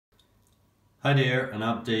Hi there, an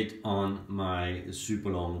update on my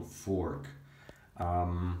super long fork.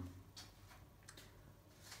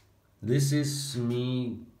 This is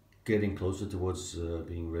me getting closer towards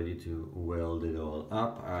being ready to weld it all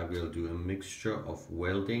up. I will do a mixture of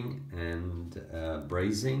welding and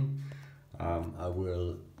brazing. I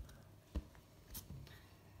will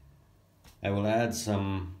add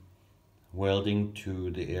some welding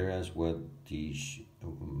to the areas where the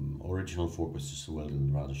original fork was just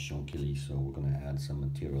welded rather shonkily, so we're going to add some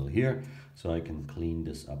material here so I can clean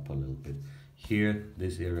this up a little bit. Here,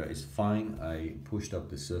 this area is fine. I pushed up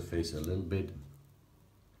the surface a little bit,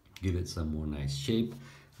 give it some more nice shape.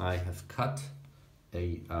 I have cut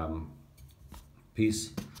a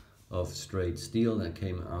piece of straight steel that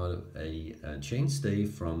came out of a chainstay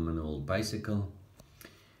from an old bicycle.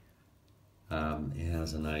 It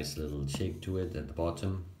has a nice little shape to it at the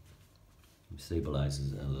bottom,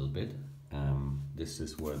 stabilizes a little bit. This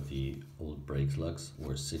is where the old brake lugs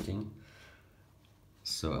were sitting.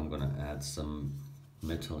 So I'm gonna add some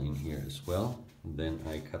metal in here as well. Then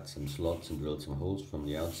I cut some slots and drilled some holes from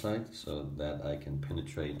the outside so that I can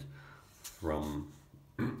penetrate from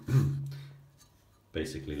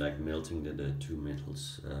basically like melting the two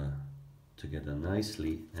metals together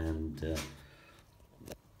nicely. And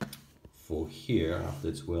for here, after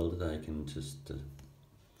it's welded, I can just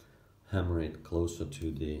hammer it closer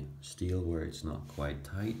to the steel where it's not quite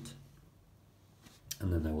tight,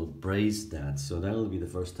 and then I will braze that. So that'll be the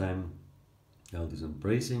first time I'll do some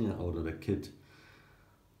brazing. I ordered a kit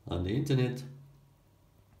on the internet,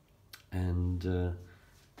 and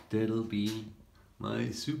that'll be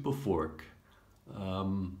my super fork.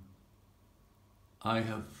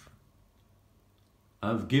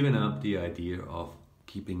 I've given up the idea of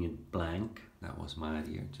keeping it blank. That was my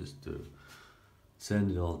idea, just to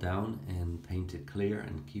sand it all down and paint it clear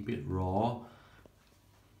and keep it raw.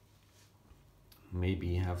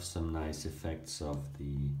 Maybe have some nice effects of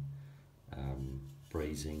the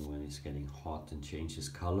brazing when it's getting hot and changes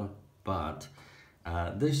color. But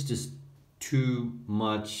there's just too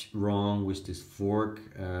much wrong with this fork.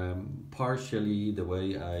 Partially the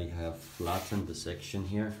way I have flattened the section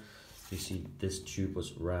here. You see, this tube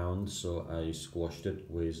was round, so I squashed it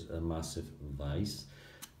with a massive vise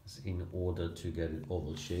in order to get it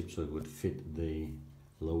oval shape so it would fit the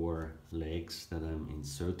lower legs that I'm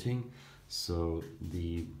inserting. So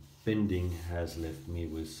the bending has left me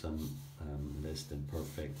with some less than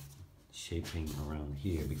perfect shaping around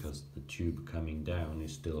here, because the tube coming down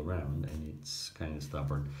is still round and it's kind of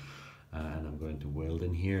stubborn. And I'm going to weld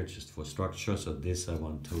in here just for structure. So this I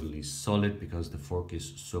want totally solid because the fork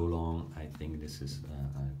is so long. I think this is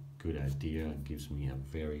a good idea. It gives me a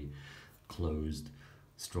very closed,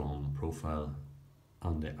 strong profile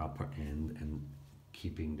on the upper end and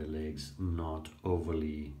keeping the legs not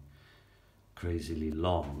overly crazily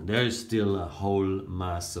long. There is still a whole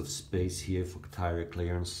mass of space here for tire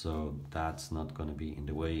clearance, so that's not going to be in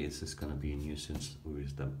the way. It's just going to be a nuisance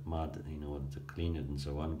with the mud in order to clean it and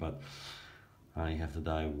so on, but I have to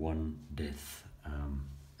die one death,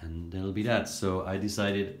 and that'll be that. So I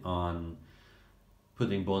decided on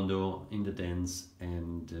putting Bondo in the dents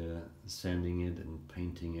and sanding it and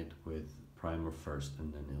painting it with primer first,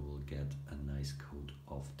 and then it will get a nice coat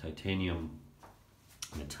of titanium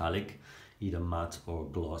metallic, either matte or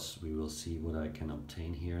gloss. We will see what I can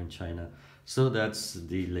obtain here in China. So that's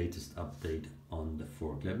the latest update on the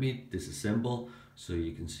fork. Let me disassemble so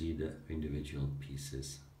you can see the individual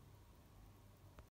pieces.